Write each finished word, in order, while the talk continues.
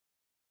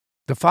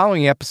The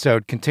following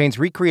episode contains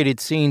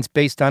recreated scenes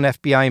based on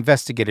FBI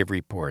investigative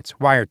reports,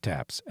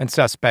 wiretaps, and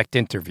suspect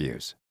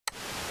interviews.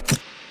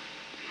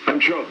 I'm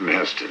Charlton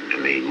Heston.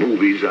 In the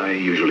movies, I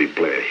usually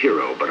play a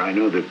hero, but I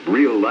know that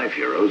real-life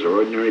heroes are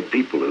ordinary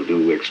people who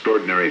do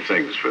extraordinary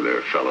things for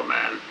their fellow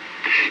man.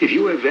 If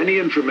you have any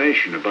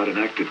information about an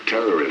act of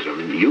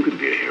terrorism, you can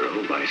be a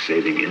hero by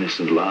saving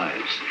innocent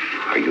lives.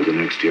 Are you the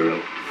next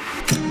hero?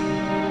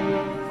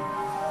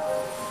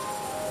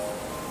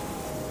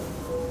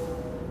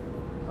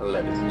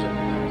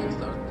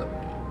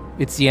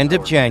 It's the end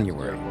of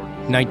January,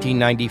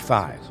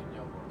 1995.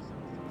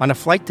 On a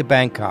flight to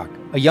Bangkok,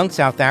 a young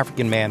South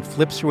African man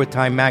flips through a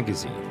Time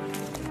magazine.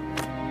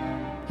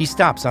 He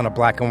stops on a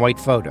black and white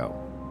photo.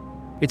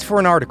 It's for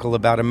an article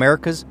about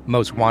America's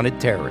most wanted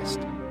terrorist,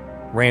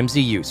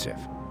 Ramzi Youssef.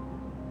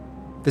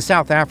 The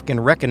South African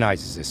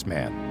recognizes this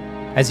man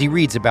as he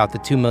reads about the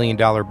 $2 million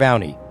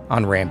bounty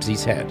on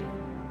Ramzi's head.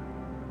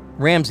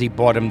 Ramzi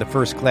bought him the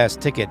first-class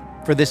ticket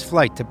for this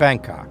flight to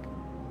Bangkok,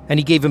 and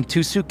he gave him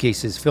 2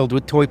 suitcases filled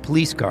with toy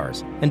police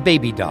cars and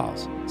baby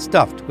dolls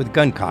stuffed with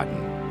gun cotton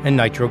and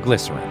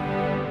nitroglycerin.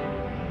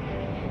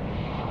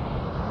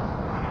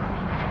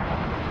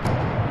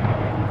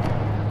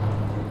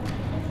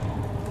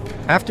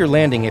 After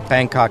landing at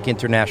Bangkok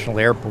International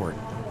Airport,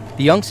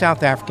 the young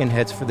South African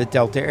heads for the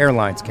Delta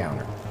Airlines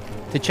counter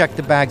to check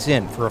the bags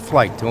in for a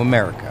flight to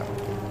America.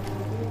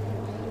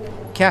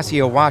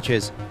 Casio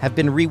watches have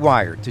been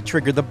rewired to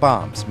trigger the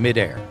bombs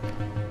midair.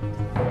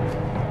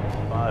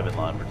 5 in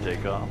line for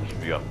takeoff.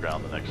 Should be off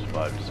ground the next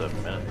 5 to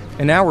 7 minutes.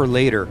 An hour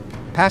later,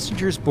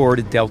 passengers board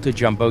a Delta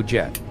jumbo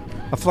jet.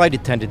 A flight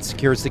attendant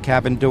secures the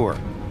cabin door.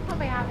 On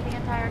behalf of the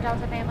entire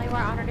Delta family, we're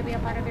honored to be a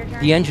part of your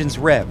journey. The engines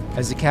rev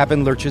as the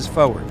cabin lurches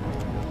forward.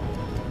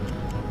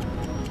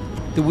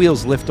 The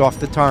wheels lift off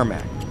the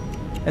tarmac,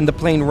 and the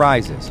plane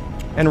rises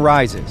and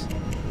rises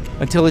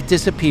until it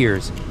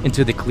disappears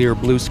into the clear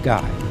blue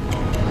sky.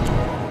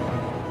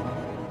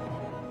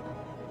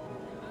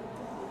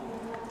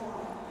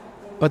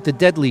 But the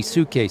deadly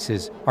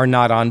suitcases are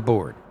not on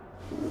board.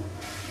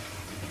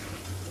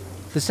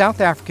 The South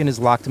African has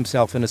locked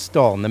himself in a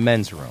stall in the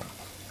men's room,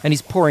 and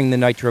he's pouring the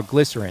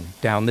nitroglycerin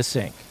down the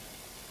sink.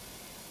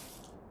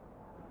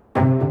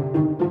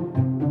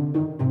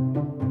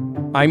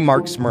 I'm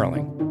Mark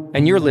Smerling,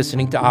 and you're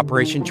listening to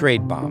Operation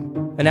Trade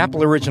Bomb, an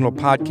Apple Original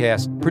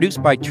podcast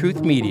produced by Truth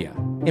Media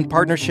in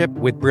partnership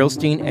with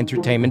Brillstein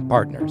Entertainment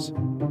Partners.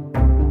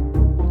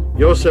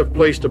 Youssef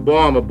placed a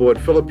bomb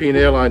aboard Philippine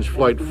Airlines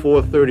Flight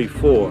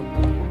 434,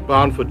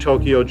 bound for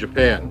Tokyo,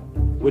 Japan,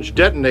 which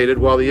detonated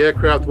while the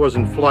aircraft was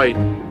in flight,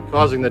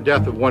 causing the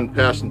death of 1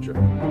 passenger.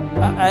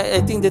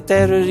 I think the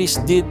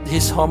terrorist did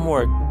his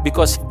homework,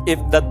 because if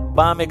that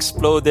bomb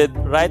exploded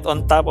right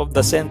on top of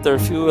the center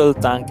fuel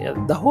tank,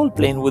 the whole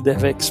plane would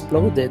have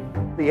exploded.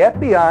 The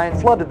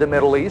FBI flooded the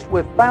Middle East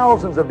with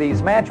thousands of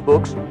these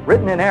matchbooks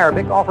written in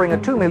Arabic, offering a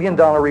 $2 million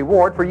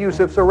reward for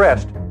Youssef's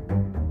arrest.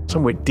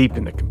 Somewhere deep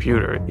in the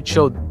computer, it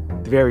showed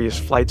the various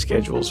flight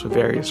schedules for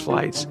various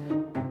flights.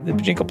 The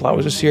Pachinko plot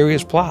was a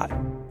serious plot.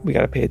 We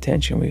got to pay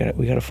attention. We got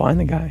to find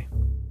the guy.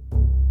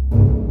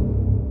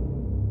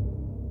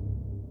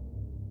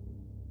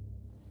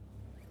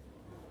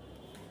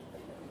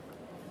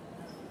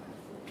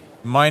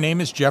 My name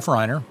is Jeff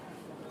Reiner.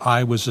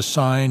 I was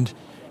assigned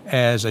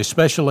as a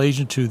special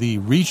agent to the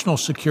regional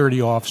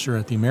security officer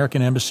at the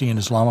American Embassy in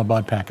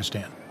Islamabad,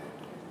 Pakistan.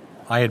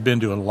 I had been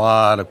to a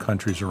lot of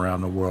countries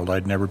around the world.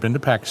 I'd never been to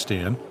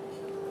Pakistan.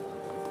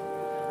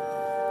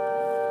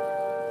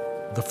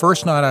 The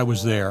first night I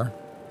was there,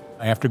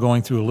 after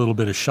going through a little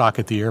bit of shock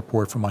at the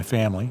airport for my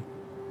family,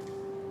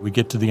 we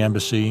get to the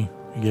embassy,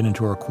 we get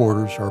into our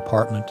quarters, our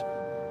apartment.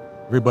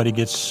 Everybody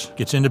gets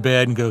into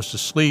bed and goes to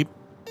sleep.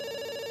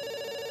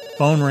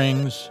 Phone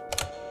rings.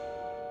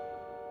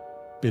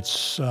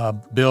 It's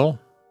Bill,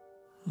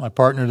 my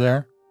partner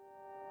there.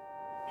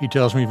 He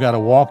tells me we've got to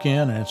walk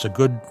in, and it's a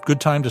good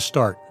time to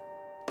start.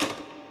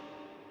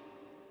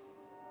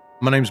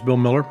 My name's Bill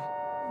Miller.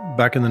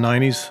 Back in the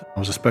 90s, I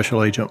was a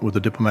special agent with the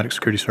Diplomatic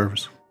Security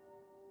Service.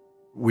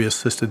 We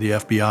assisted the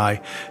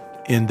FBI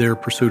in their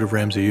pursuit of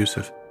Ramzi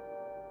Youssef.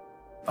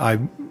 I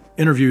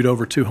interviewed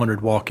over 200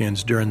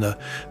 walk-ins during the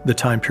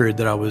time period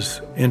that I was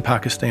in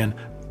Pakistan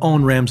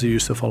on Ramzi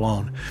Youssef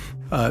alone,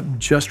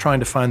 just trying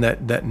to find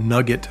that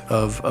nugget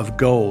of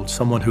gold,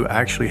 someone who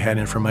actually had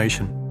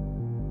information.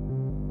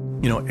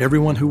 You know,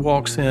 everyone who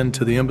walks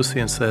into the embassy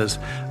and says,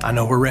 I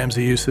know where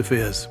Ramzi Youssef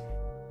is,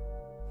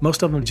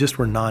 most of them just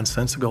were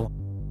nonsensical.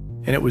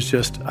 And it was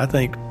just, I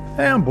think,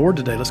 hey, I'm bored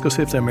today. Let's go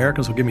see if the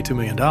Americans will give me $2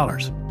 million.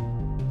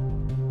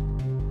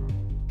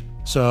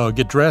 So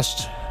get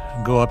dressed,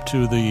 go up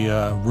to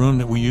the room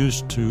that we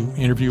used to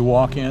interview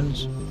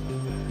walk-ins.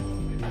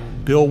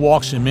 Bill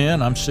walks him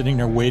in. I'm sitting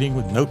there waiting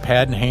with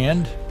notepad in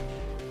hand.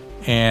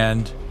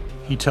 And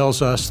he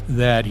tells us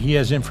that he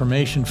has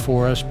information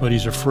for us, but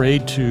he's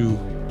afraid to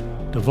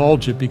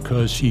divulge it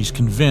because he's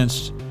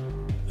convinced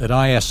that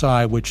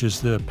ISI, which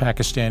is the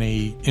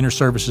Pakistani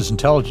Inter-Services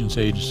Intelligence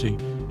Agency,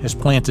 has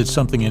planted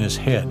something in his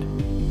head.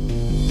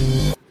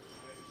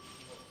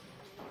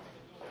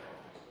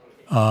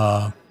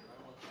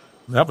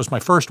 That was my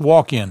first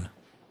walk-in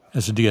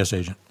as a DS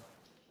agent.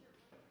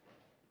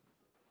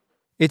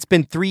 It's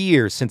been 3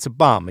 years since a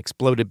bomb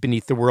exploded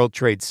beneath the World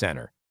Trade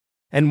Center,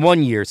 and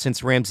 1 year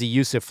since Ramzi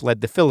Youssef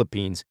fled the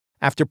Philippines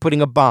after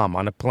putting a bomb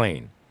on a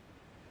plane.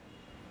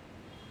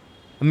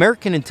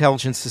 American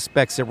intelligence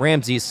suspects that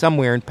Ramzi is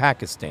somewhere in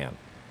Pakistan,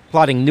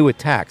 plotting new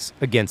attacks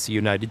against the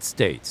United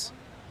States.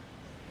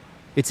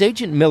 It's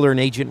Agent Miller and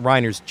Agent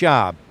Reiner's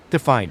job to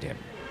find him.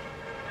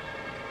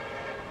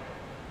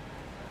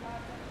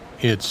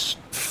 It's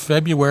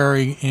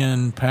February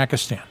in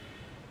Pakistan.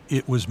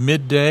 It was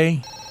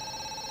midday.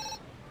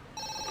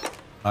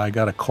 I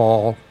got a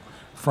call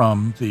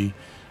from the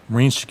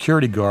Marine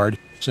security guard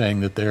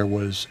saying that there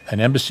was an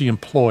embassy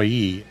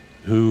employee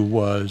who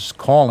was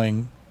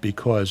calling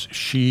because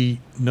she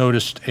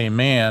noticed a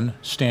man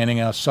standing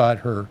outside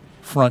her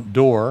front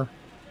door.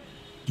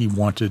 He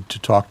wanted to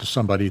talk to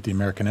somebody at the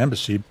American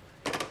embassy.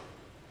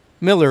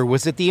 Miller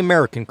was at the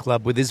American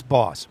Club with his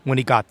boss when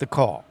he got the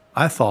call.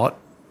 I thought,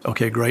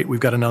 okay, great, we've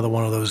got another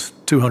one of those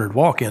 200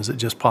 walk-ins that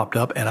just popped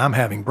up, and I'm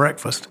having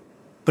breakfast.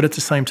 But at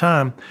the same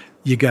time,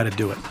 you got to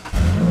do it.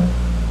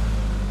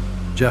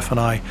 Jeff and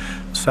I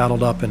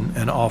saddled up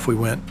and off we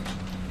went.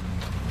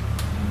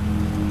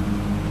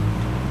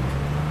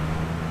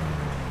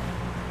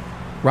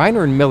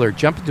 Reiner and Miller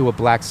jump into a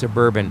black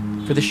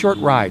Suburban for the short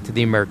ride to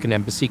the American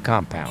Embassy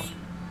compound.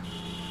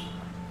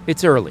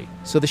 It's early,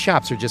 so the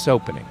shops are just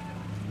opening.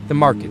 The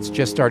market's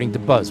just starting to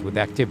buzz with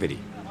activity.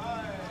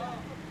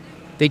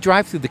 They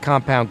drive through the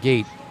compound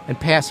gate and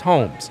pass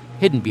homes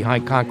hidden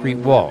behind concrete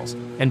walls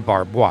and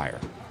barbed wire.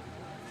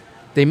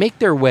 They make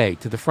their way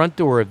to the front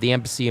door of the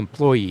embassy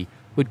employee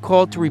who'd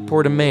called to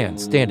report a man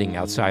standing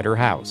outside her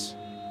house.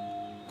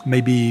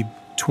 Maybe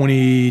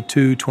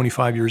 22,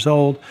 25 years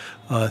old,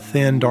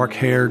 thin,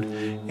 dark-haired,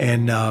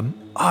 and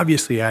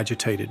obviously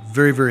agitated,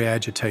 very, very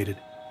agitated.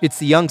 It's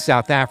the young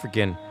South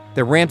African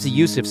that Ramzi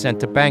Youssef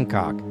sent to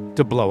Bangkok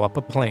to blow up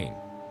a plane.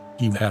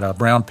 He had a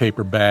brown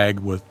paper bag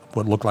with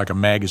what looked like a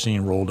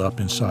magazine rolled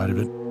up inside of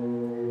it.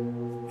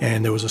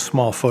 And there was a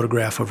small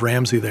photograph of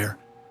Ramzi there.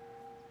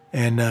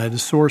 And the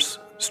source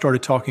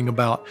started talking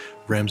about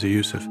Ramzi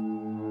Youssef.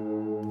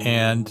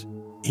 And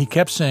he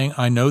kept saying,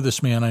 I know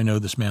this man, I know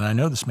this man, I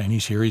know this man.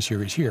 He's here, he's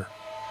here, he's here.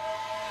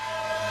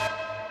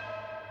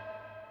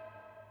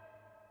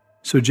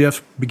 So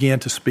Jeff began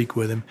to speak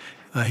with him.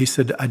 He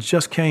said, I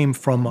just came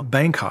from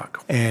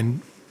Bangkok,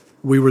 and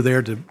we were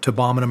there to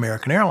bomb an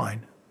American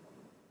airline.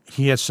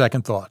 He had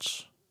second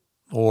thoughts,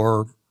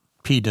 or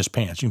peed in his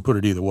pants. You can put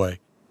it either way.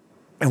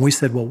 And we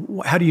said,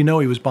 well, how do you know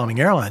he was bombing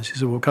airlines? He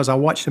said, well, because I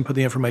watched him put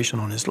the information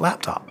on his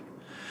laptop.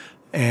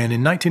 And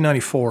in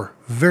 1994,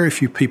 very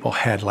few people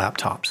had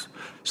laptops.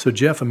 So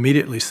Jeff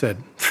immediately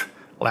said,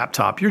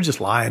 laptop, you're just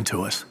lying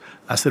to us.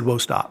 I said, whoa,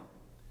 stop.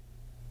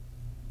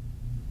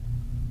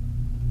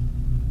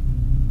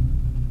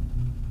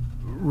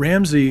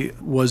 Ramzi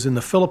was in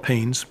the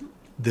Philippines.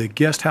 The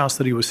guest house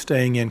that he was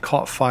staying in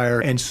caught fire.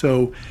 And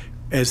so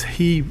as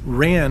he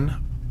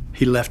ran,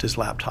 he left his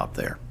laptop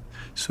there.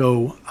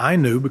 So I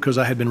knew, because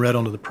I had been read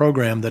onto the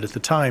program, that at the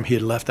time he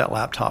had left that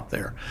laptop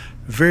there.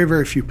 Very,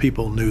 very few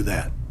people knew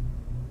that.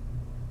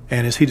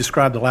 And as he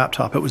described the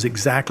laptop, it was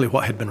exactly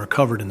what had been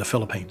recovered in the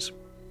Philippines.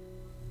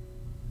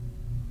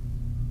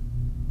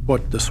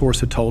 What the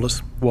source had told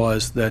us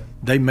was that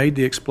they made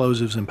the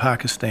explosives in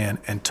Pakistan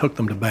and took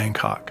them to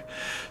Bangkok.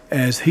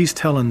 As he's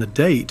telling the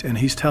date and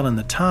he's telling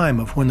the time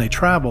of when they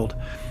traveled,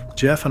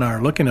 Jeff and I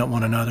are looking at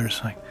one another and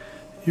saying,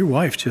 your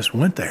wife just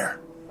went there.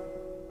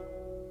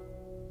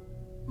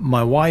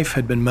 My wife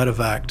had been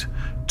medevaced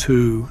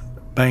to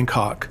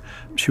Bangkok.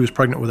 She was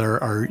pregnant with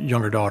our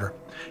younger daughter.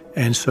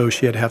 And so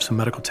she had to have some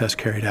medical tests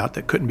carried out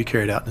that couldn't be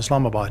carried out in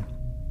Islamabad.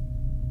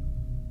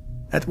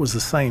 That was the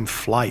same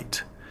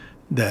flight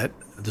that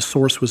the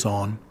source was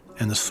on,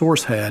 and the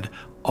source had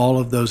all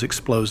of those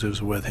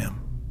explosives with him.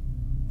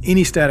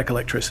 Any static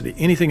electricity,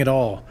 anything at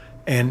all,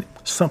 and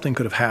something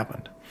could have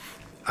happened.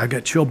 I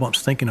got chill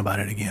bumps thinking about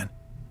it again.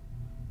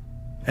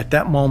 At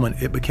that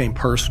moment, it became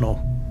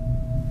personal.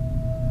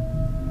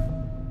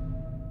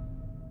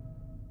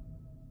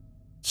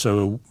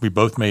 So we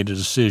both made a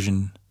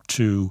decision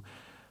to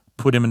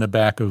put him in the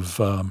back of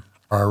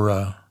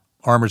our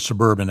armored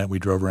Suburban that we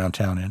drove around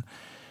town in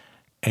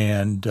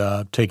and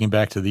take him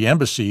back to the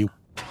embassy.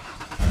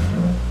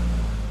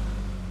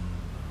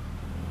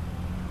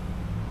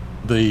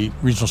 The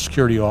Regional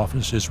Security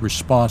Office is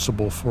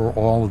responsible for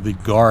all of the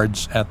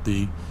guards at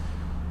the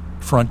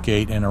front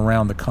gate and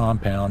around the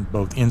compound,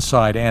 both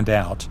inside and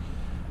out.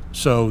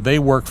 So they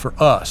work for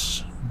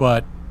us,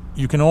 but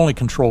you can only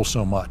control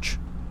so much.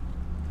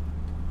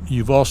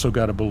 You've also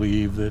got to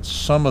believe that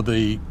some of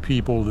the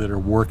people that are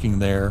working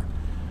there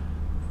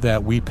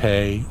that we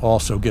pay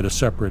also get a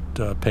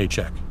separate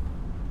paycheck.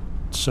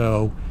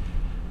 So,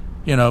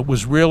 it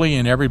was really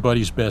in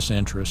everybody's best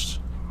interest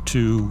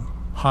to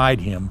hide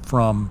him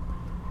from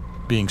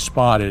being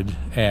spotted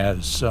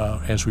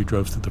as we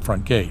drove through the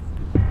front gate.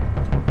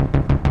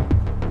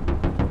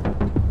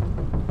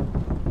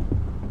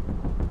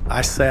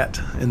 I sat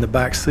in the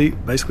back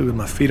seat, basically with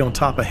my feet on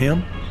top of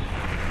him.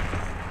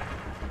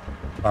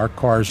 Our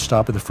cars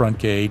stop at the front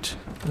gate.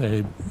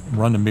 They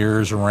run the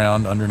mirrors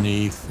around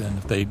underneath,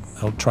 and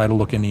they'll try to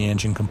look in the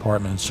engine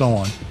compartment and so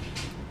on.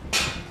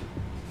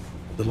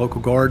 The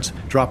local guards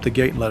dropped the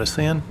gate and let us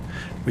in.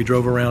 We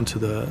drove around to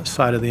the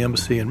side of the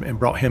embassy and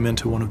brought him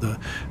into one of the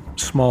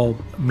small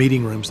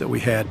meeting rooms that we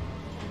had,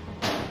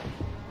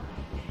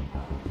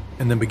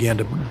 and then began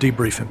to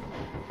debrief him.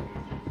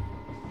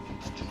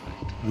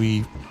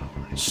 We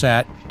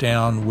sat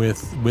down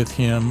with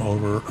him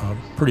over a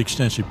pretty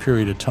extensive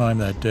period of time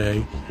that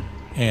day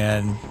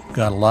and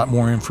got a lot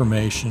more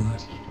information.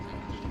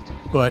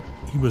 But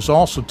he was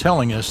also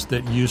telling us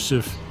that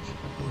Yusuf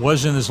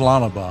was in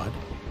Islamabad.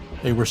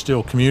 They were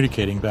still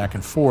communicating back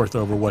and forth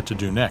over what to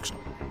do next.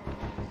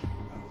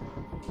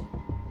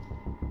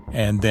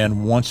 And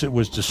then once it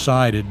was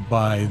decided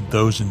by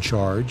those in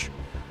charge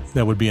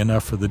that would be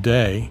enough for the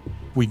day,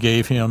 we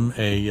gave him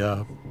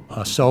a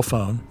cell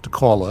phone to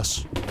call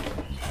us.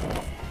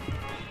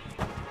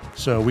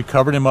 So we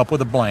covered him up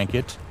with a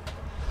blanket,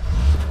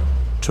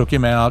 took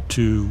him out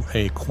to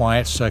a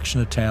quiet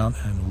section of town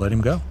and let him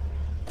go.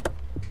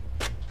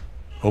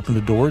 Opened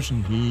the doors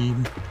and he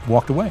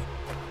walked away.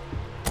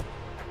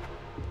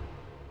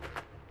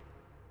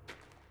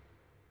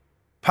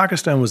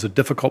 Pakistan was a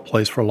difficult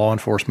place for law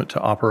enforcement to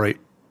operate,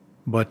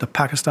 but the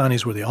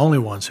Pakistanis were the only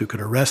ones who could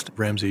arrest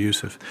Ramzi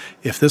Yusuf.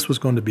 If this was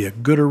going to be a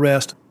good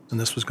arrest and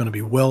this was going to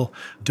be well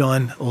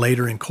done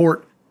later in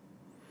court,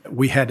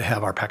 we had to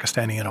have our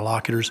Pakistani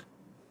interlocutors.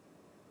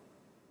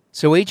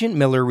 So Agent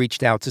Miller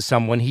reached out to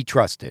someone he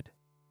trusted,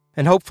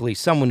 and hopefully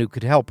someone who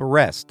could help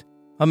arrest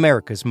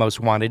America's most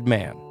wanted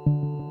man.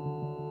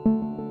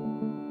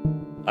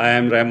 I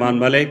am Rahman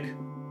Malik,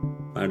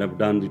 and I've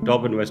done the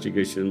top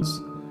investigations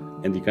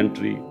in the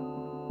country.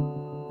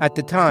 At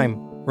the time,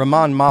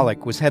 Rahman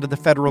Malik was head of the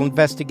Federal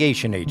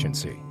Investigation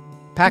Agency,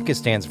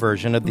 Pakistan's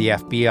version of the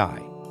FBI.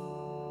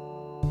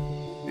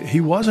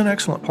 He was an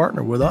excellent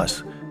partner with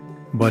us,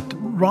 but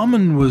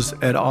Rahman was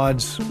at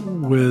odds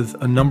with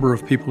a number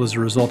of people as a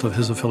result of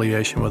his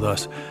affiliation with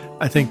us.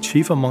 I think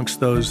chief amongst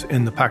those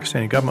in the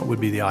Pakistani government would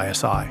be the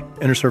ISI,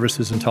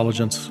 Inter-Services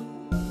Intelligence,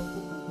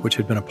 which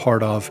had been a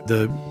part of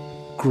the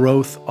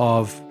growth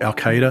of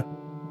Al-Qaeda.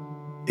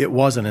 It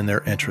wasn't in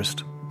their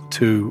interest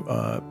to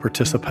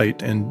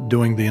participate in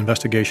doing the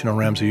investigation on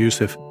Ramzi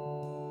Yusuf.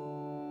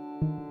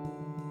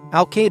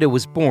 Al-Qaeda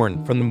was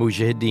born from the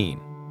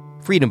Mujahideen,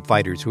 freedom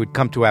fighters who had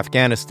come to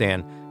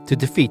Afghanistan to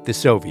defeat the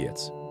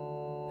Soviets.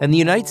 And the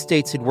United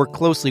States had worked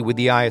closely with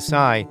the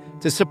ISI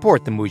to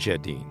support the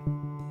Mujahideen.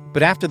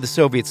 But after the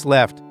Soviets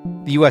left,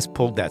 the U.S.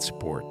 pulled that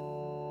support.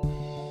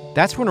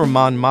 That's when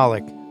Rahman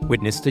Malik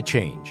witnessed a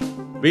change.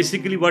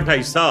 Basically what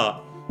I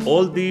saw,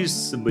 all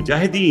these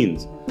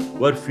Mujahideens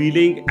were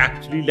feeling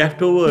actually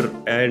left over,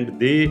 and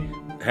they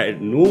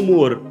had no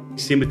more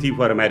sympathy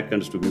for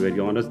Americans, to be very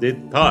honest. They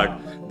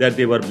thought that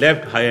they were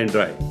left high and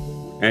dry.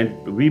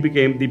 And we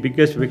became the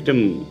biggest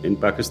victim in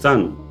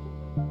Pakistan.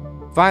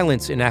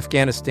 Violence in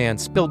Afghanistan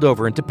spilled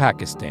over into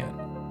Pakistan,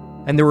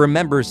 and there were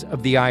members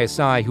of the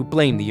ISI who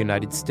blamed the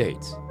United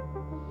States.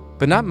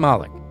 But not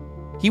Malik.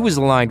 He was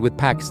aligned with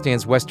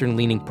Pakistan's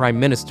Western-leaning Prime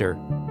Minister,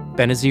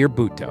 Benazir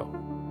Bhutto.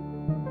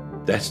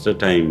 That's the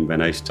time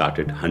when I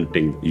started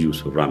hunting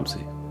Yusuf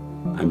Ramzi.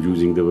 I'm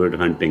using the word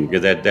hunting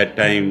because at that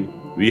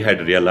time we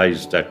had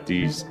realized that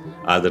these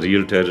are the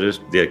real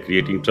terrorists. They are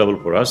creating trouble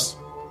for us,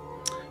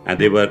 and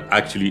they were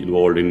actually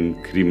involved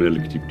in criminal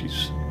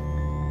activities.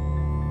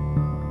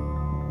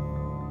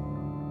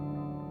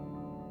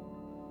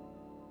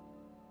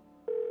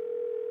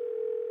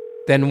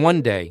 Then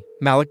one day,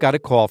 Malik got a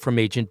call from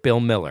Agent Bill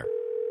Miller.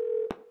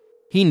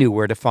 He knew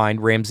where to find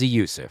Ramzi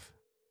Yusuf.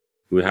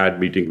 We had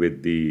meeting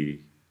with the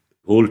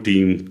whole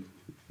team,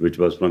 which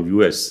was from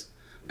US,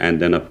 and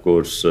then, of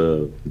course,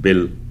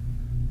 Bill.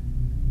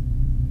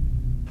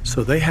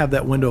 So they have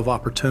that window of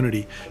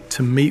opportunity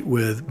to meet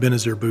with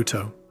Benazir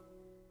Bhutto.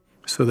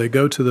 So they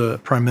go to the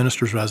Prime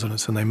Minister's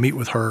residence and they meet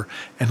with her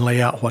and lay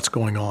out what's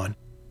going on.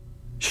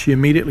 She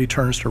immediately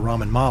turns to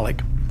Rahman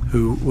Malik,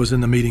 who was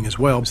in the meeting as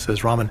well, and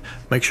says, Rahman,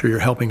 make sure you're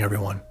helping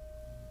everyone.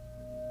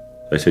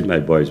 I said, my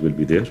boys will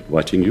be there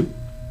watching you,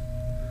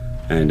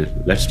 and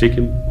let's take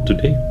him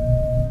today.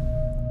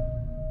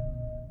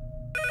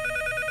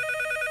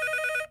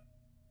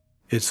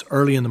 It's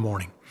early in the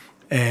morning,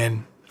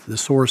 and the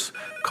source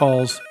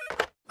calls,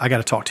 I got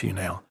to talk to you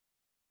now.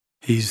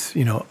 He's,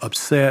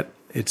 upset.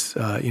 It's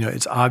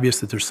obvious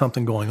that there's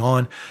something going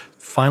on.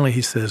 Finally,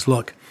 he says,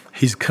 look,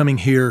 he's coming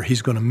here.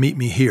 He's going to meet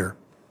me here.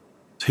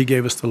 So he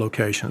gave us the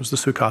location. It was the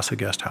Sukasa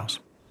guest house.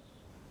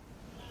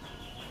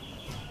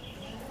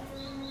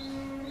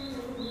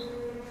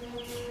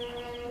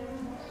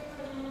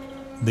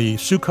 The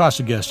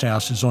Sukasa guest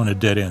house is on a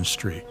dead-end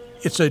street.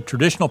 It's a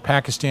traditional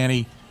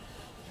Pakistani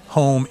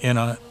home in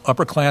an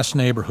upper-class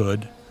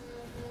neighborhood,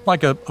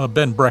 like a bed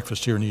and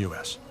breakfast here in the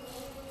U.S.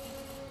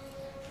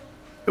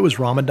 It was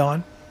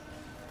Ramadan.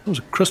 It was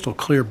a crystal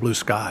clear blue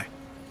sky.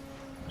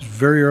 It was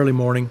very early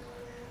morning.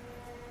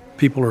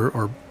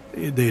 People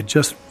they had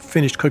just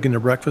finished cooking their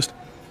breakfast.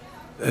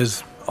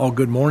 As all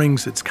good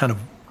mornings, it's kind of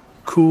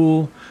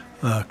cool,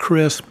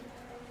 crisp.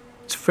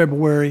 It's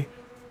February.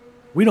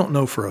 We don't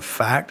know for a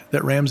fact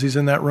that Ramzi's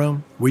in that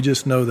room. We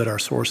just know that our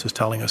source is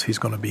telling us he's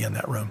going to be in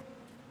that room.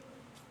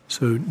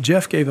 So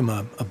Jeff gave him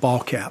a ball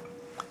cap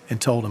and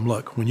told him,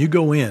 look, when you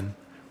go in,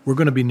 we're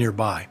going to be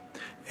nearby.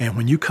 And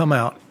when you come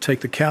out,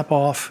 take the cap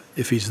off.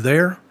 If he's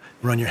there,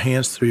 run your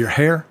hands through your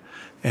hair,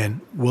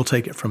 and we'll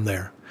take it from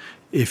there.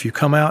 If you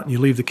come out and you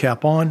leave the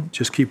cap on,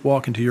 just keep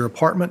walking to your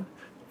apartment,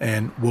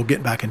 and we'll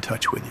get back in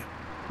touch with you.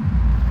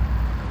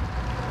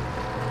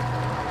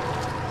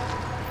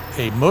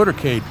 A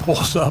motorcade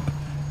pulls up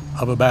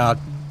of about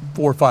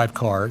 4 or 5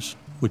 cars,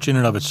 which in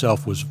and of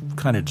itself was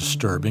kind of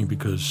disturbing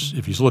because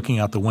if he's looking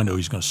out the window,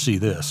 he's going to see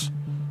this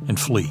and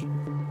flee.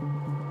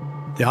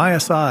 The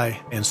ISI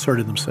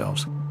inserted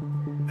themselves,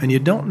 and you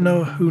don't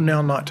know who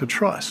now not to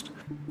trust.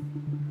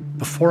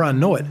 Before I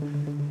know it,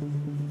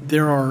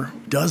 there are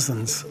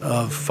dozens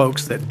of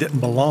folks that didn't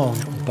belong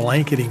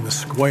blanketing the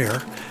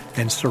square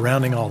and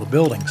surrounding all the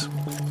buildings.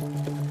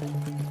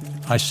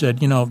 I said,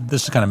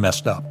 this is kind of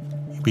messed up.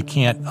 We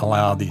can't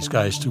allow these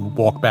guys to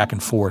walk back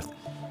and forth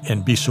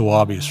and be so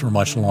obvious for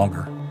much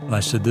longer. And I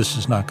said, this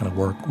is not going to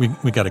work.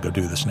 We got to go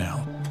do this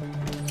now.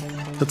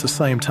 At the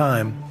same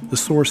time, the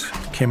source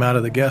came out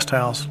of the guest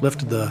house,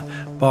 lifted the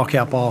ball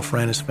cap off,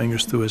 ran his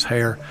fingers through his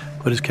hair,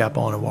 put his cap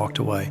on, and walked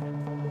away.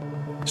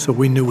 So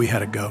we knew we had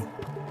to go.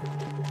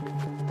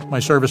 My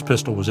service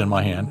pistol was in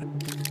my hand.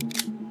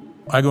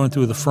 I go in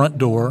through the front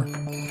door,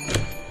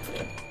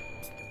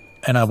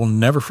 and I will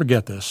never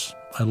forget this.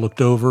 I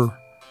looked over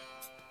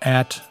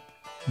at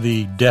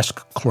the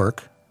desk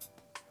clerk,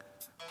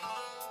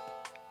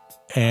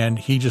 and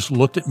he just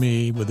looked at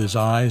me with his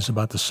eyes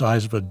about the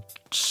size of a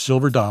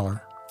silver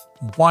dollar,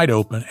 wide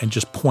open, and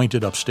just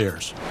pointed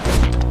upstairs.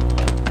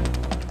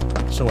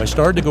 So I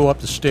started to go up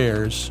the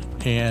stairs,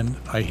 and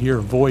I hear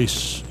a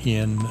voice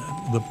in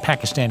the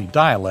Pakistani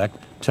dialect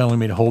telling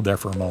me to hold there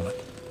for a moment.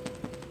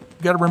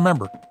 You got to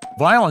remember,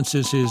 violence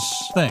is his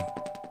thing.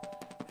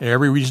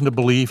 Every reason to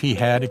believe he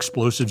had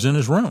explosives in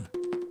his room.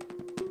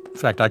 In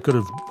fact, I could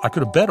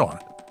have bet on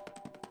it.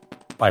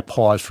 I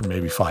paused for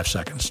maybe 5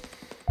 seconds.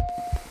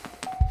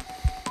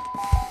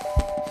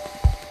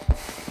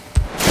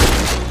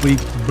 We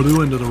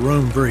blew into the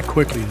room very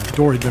quickly. The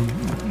door had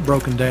been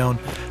broken down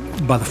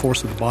by the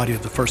force of the body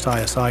of the first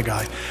ISI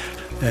guy.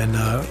 And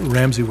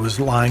Ramzi was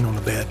lying on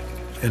the bed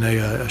in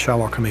a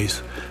shalwar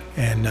kameez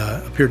and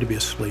appeared to be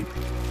asleep.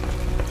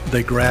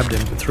 They grabbed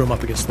him and threw him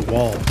up against the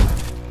wall.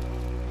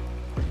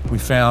 We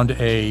found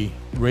a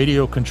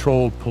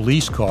radio-controlled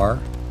police car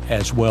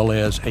as well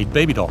as a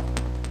baby doll,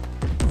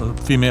 a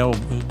female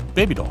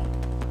baby doll.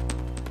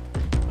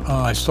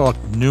 I saw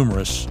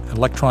numerous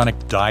electronic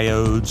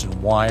diodes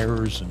and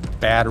wires and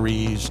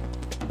batteries.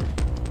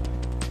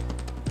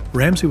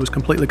 Ramzi was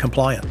completely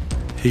compliant.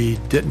 He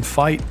didn't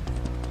fight,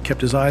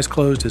 kept his eyes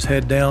closed, his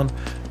head down,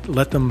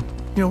 let them,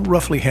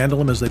 roughly handle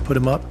him as they put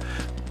him up.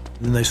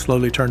 Then they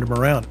slowly turned him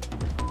around.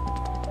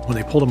 When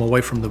they pulled him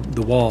away from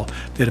the wall,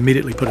 they'd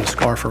immediately put a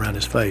scarf around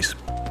his face.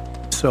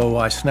 So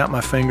I snapped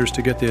my fingers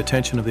to get the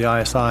attention of the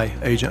ISI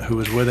agent who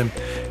was with him,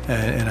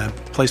 and I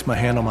placed my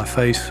hand on my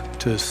face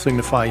to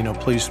signify,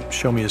 please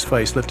show me his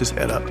face, lift his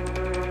head up.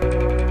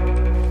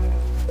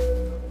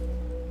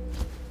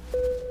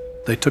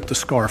 They took the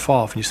scarf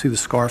off, and you see the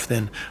scarf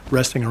then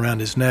resting around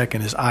his neck,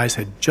 and his eyes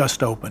had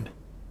just opened.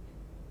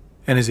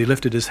 And as he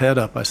lifted his head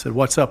up, I said,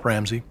 "What's up,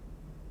 Ramzi?"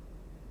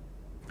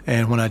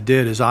 And when I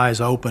did, his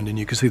eyes opened, and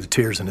you could see the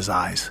tears in his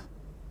eyes.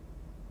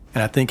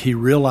 And I think he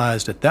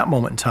realized at that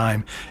moment in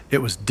time it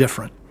was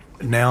different.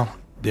 Now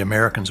the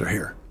Americans are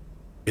here.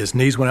 His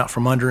knees went out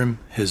from under him.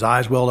 His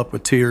eyes welled up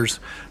with tears.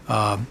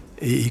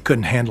 He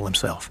couldn't handle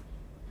himself.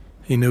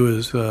 He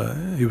knew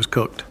he was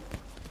cooked.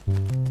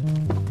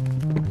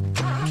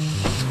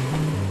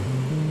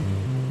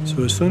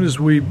 So as soon as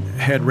we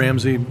had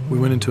Ramzi, we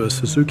went into a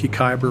Suzuki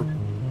Khyber.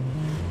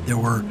 There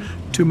were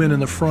 2 men in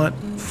the front,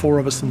 4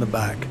 of us in the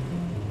back.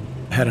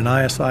 Had an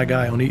ISI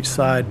guy on each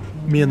side,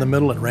 me in the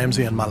middle, and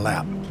Ramzi in my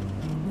lap.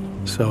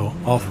 So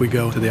off we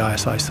go to the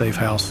ISI safe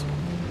house.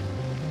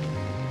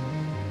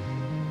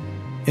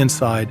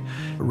 Inside,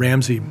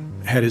 Ramzi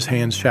had his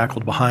hands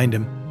shackled behind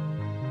him.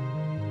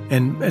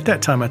 And at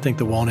that time, I think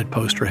the wanted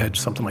poster had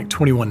something like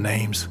 21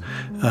 names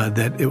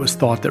that it was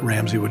thought that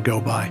Ramzi would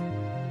go by.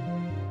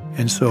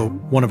 And so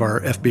one of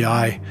our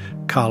FBI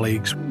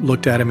colleagues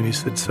looked at him and he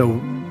said, "So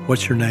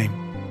what's your name?"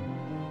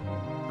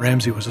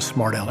 Ramzi was a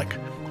smart aleck.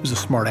 He was a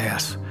smart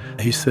ass.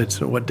 He said,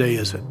 "So what day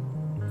is it?"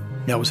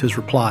 That was his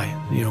reply.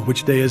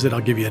 "Which day is it?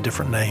 I'll give you a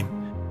different name."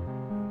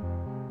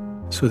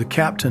 So the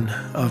captain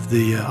of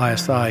the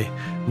ISI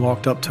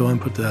walked up to him,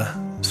 put the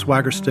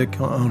swagger stick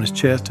on his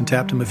chest and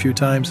tapped him a few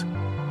times.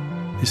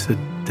 He said,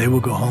 "They will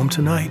go home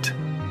tonight,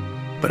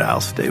 but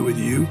I'll stay with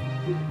you."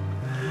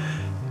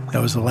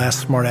 That was the last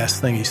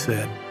smart-ass thing he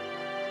said.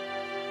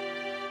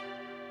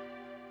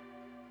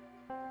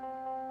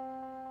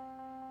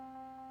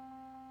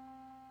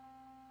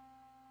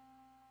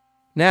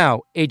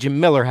 Now, Agent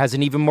Miller has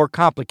an even more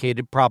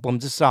complicated problem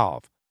to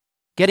solve.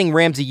 getting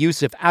Ramzi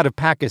Yousef out of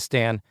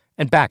Pakistan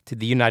and back to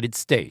the United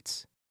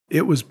States.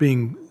 It was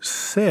being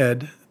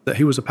said that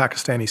he was a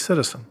Pakistani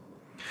citizen.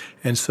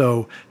 And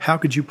so how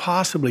could you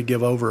possibly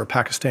give over a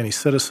Pakistani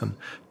citizen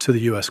to the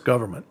U.S.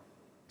 government?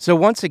 So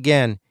once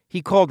again,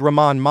 he called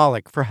Rahman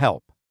Malik for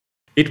help.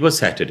 It was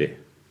Saturday,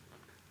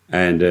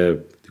 and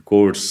the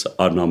courts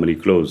are normally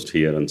closed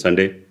here on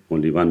Sunday.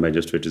 Only one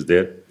magistrate is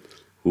there,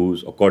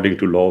 who's, according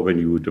to law, when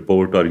you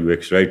deport or you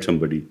extradite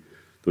somebody,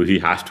 so he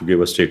has to give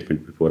a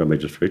statement before a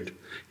magistrate.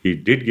 He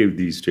did give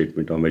the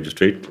statement to a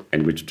magistrate,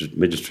 and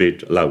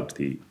magistrate allowed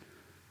the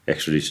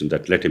extradition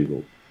that let him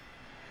go.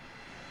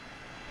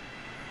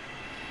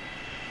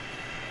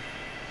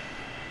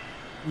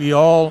 We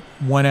all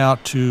went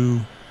out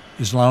to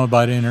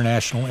Islamabad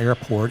International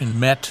Airport and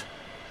met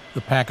the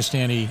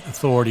Pakistani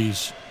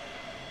authorities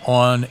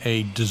on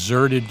a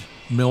deserted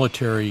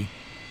military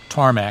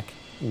tarmac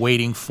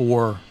waiting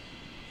for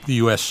the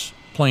U.S.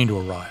 plane to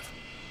arrive.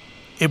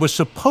 It was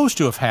supposed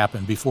to have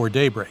happened before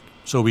daybreak,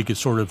 so we could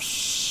sort of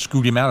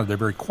scoot him out of there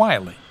very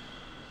quietly.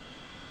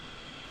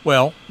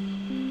 Well,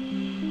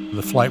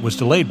 the flight was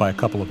delayed by a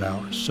couple of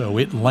hours, so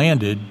it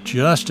landed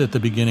just at the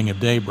beginning of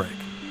daybreak.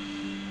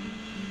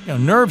 You know,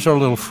 nerves are a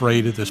little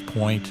frayed at this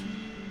point.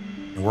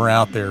 We're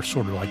out there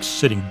sort of like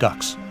sitting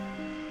ducks.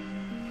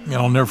 And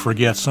I'll never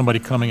forget somebody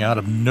coming out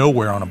of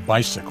nowhere on a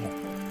bicycle.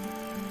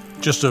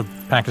 Just a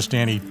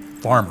Pakistani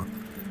farmer.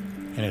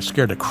 And it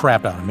scared the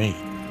crap out of me.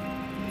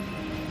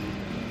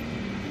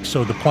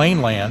 So the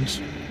plane lands,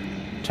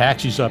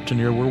 taxis up to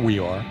near where we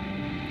are.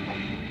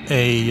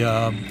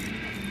 A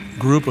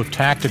group of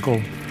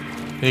tactical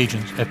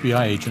agents,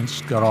 FBI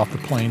agents, got off the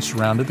plane,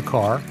 surrounded the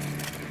car.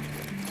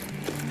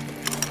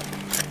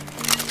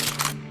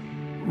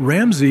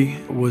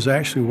 Ramzi was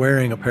actually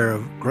wearing a pair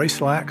of gray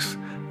slacks,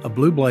 a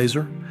blue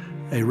blazer,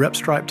 a rep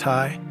stripe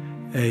tie,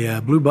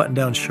 a blue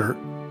button-down shirt,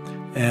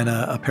 and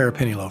a pair of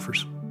penny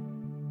loafers.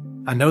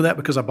 I know that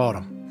because I bought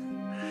them.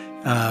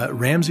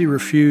 Ramzi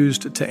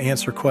refused to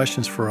answer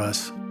questions for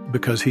us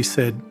because he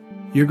said,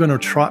 "You're going to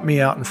trot me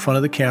out in front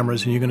of the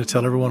cameras and you're going to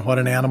tell everyone what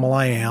an animal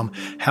I am,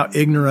 how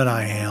ignorant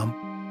I am."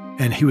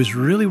 And he was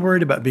really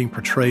worried about being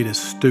portrayed as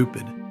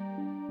stupid.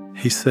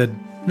 He said,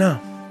 "No,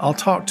 I'll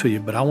talk to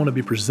you, but I want to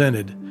be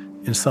presented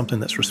in something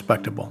that's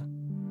respectable."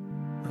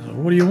 I said,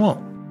 "What do you want?"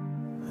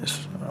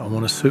 "I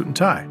want a suit and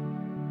tie."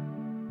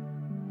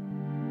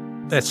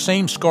 That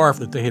same scarf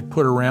that they had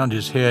put around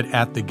his head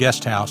at the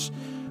guest house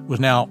was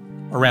now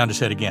around his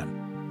head again.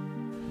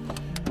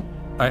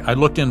 I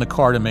looked in the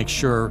car to make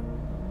sure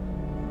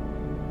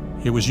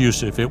it was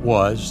Yousef. It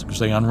was, because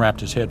they unwrapped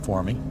his head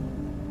for me.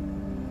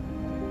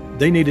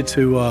 They needed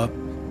to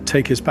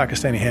take his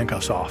Pakistani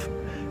handcuffs off.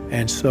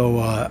 And so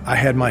I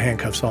had my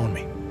handcuffs on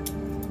me.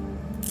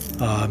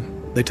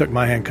 They took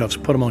my handcuffs,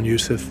 put them on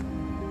Yousef.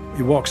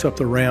 He walks up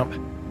the ramp.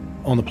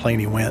 On the plane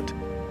he went,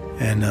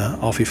 and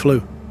off he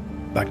flew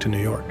back to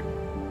New York.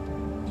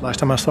 Last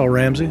time I saw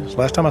Ramzi, it was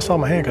the last time I saw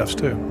my handcuffs,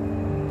 too.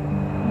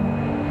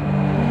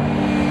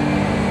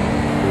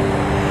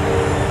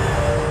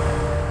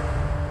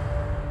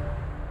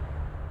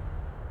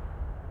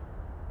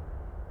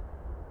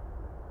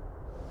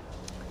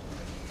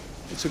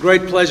 It's a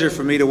great pleasure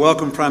for me to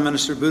welcome Prime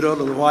Minister Bhutto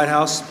to the White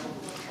House.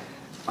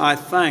 I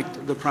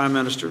thanked the Prime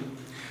Minister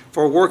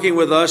for working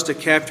with us to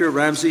capture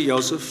Ramzi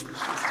Yousef.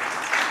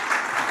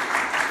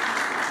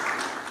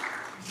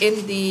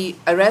 In the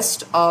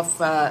arrest of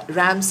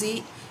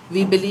Ramzi,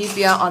 we believe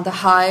we are on the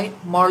high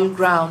moral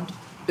ground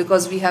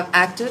because we have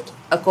acted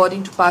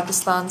according to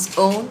Pakistan's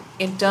own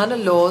internal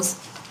laws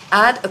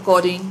and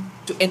according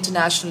to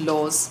international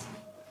laws.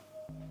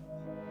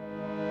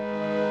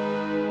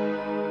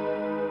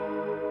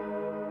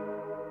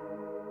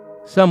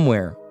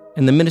 Somewhere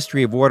in the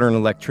Ministry of Water and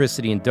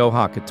Electricity in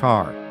Doha,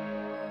 Qatar,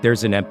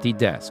 there's an empty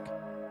desk.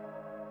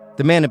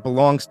 The man it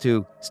belongs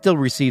to still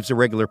receives a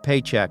regular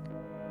paycheck,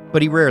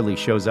 but he rarely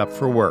shows up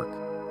for work.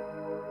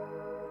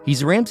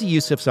 He's Ramzi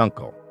Yousef's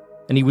uncle,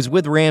 and he was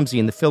with Ramzi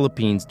in the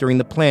Philippines during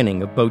the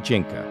planning of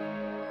Bojinka.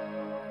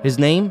 His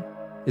name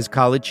is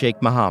Khalid Sheikh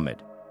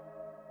Mohammed.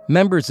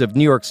 Members of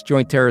New York's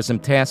Joint Terrorism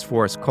Task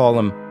Force call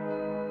him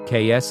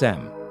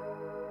KSM.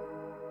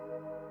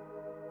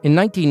 In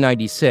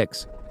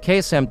 1996,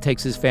 KSM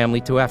takes his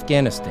family to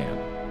Afghanistan.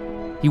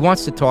 He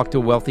wants to talk to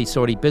a wealthy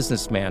Saudi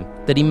businessman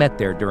that he met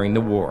there during the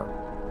war.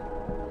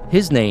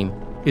 His name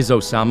is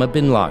Osama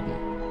bin Laden,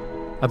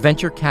 a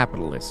venture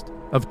capitalist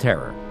of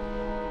terror.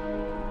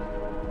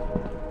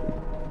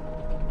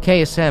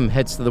 KSM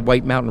heads to the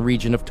White Mountain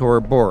region of Tora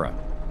Bora,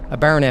 a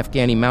barren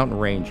Afghani mountain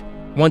range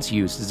once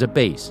used as a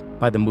base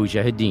by the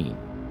Mujahideen.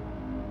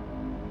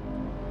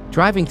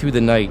 Driving through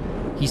the night,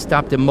 he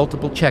stopped at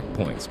multiple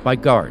checkpoints by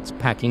guards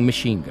packing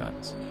machine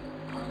guns.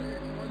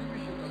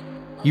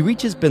 He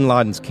reaches bin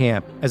Laden's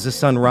camp as the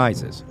sun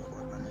rises.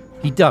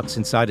 He ducks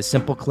inside a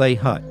simple clay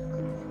hut.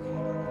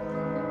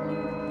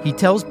 He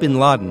tells bin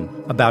Laden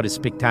about his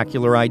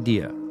spectacular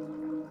idea,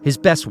 his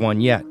best one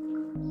yet.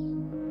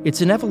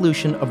 It's an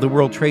evolution of the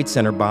World Trade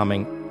Center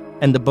bombing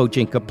and the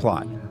Bojinka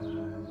plot.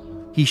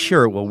 He's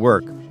sure it will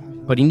work,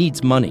 but he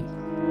needs money.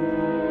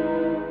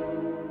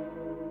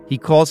 He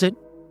calls it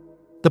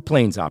the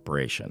Plains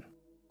Operation.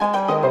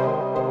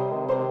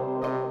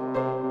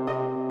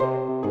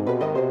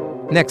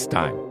 Next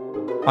time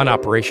on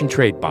Operation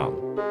Trade Bomb.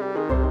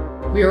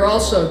 We are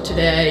also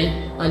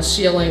today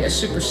unsealing a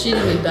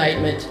superseding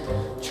indictment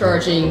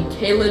charging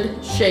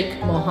Khalid Sheikh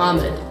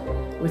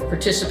Mohammed with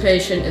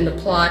participation in the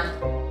plot.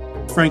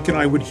 Frank and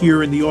I would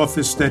hear in the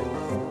office that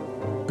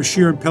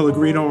Bashir and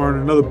Pellegrino are on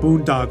another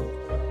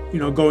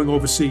boondoggle, going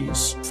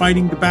overseas,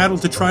 fighting the battle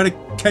to try to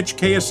catch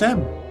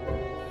KSM.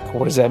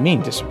 What does that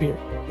mean, disappear?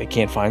 They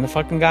can't find the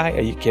fucking guy?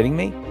 Are you kidding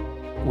me?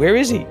 Where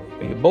is he?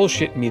 Are you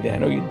bullshitting me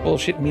then? Or are you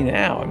bullshitting me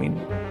now? I mean,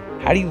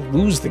 how do you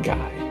lose the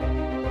guy?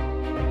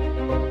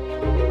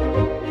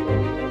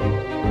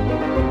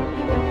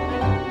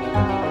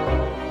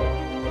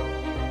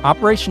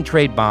 Operation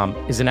Trade Bomb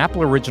is an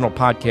Apple original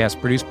podcast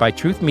produced by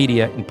Truth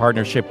Media in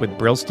partnership with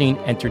Brillstein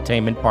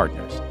Entertainment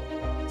Partners.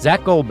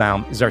 Zach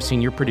Goldbaum is our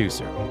senior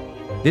producer.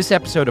 This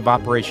episode of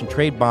Operation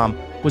Trade Bomb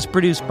was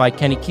produced by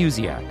Kenny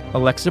Cusiak,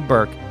 Alexa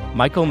Burke,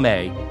 Michael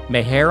May,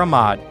 Meher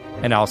Ahmad,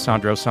 and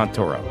Alessandro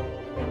Santoro.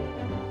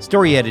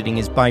 Story editing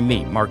is by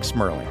me, Mark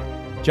Smerling.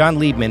 John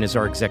Liebman is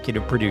our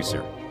executive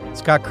producer.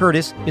 Scott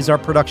Curtis is our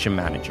production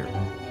manager.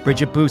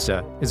 Bridget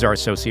Busa is our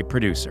associate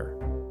producer.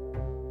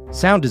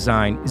 Sound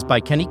design is by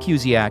Kenny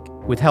Cusiak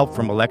with help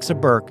from Alexa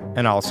Burke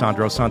and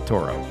Alessandro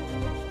Santoro.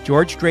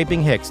 George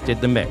Draping Hicks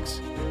did the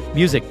mix.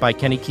 Music by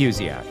Kenny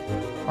Cusiak.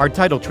 Our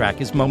title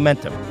track is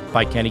Momentum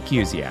by Kenny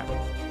Cusiak.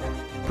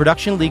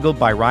 Production legal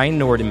by Ryan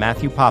Nord and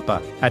Matthew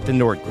Papa at the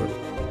Nord Group.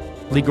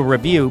 Legal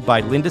review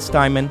by Linda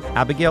Steinman,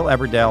 Abigail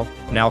Everdell,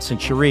 and Alison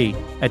Cherie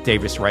at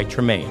Davis Wright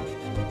Tremaine.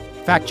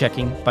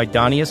 Fact-checking by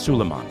Dania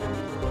Suleiman.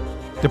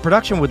 The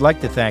production would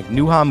like to thank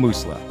Nuha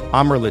Musla,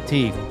 Amr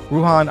Latif,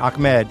 Ruhan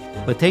Ahmed,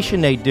 Letitia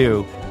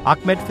Naidoo,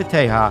 Ahmed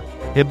Fateha,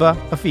 Hiba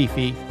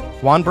Afifi,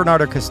 Juan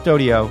Bernardo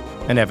Custodio,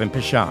 and Evan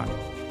Pichan.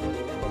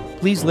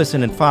 Please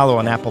listen and follow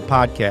on Apple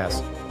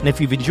Podcasts, and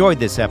if you've enjoyed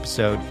this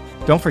episode,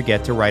 don't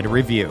forget to write a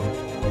review.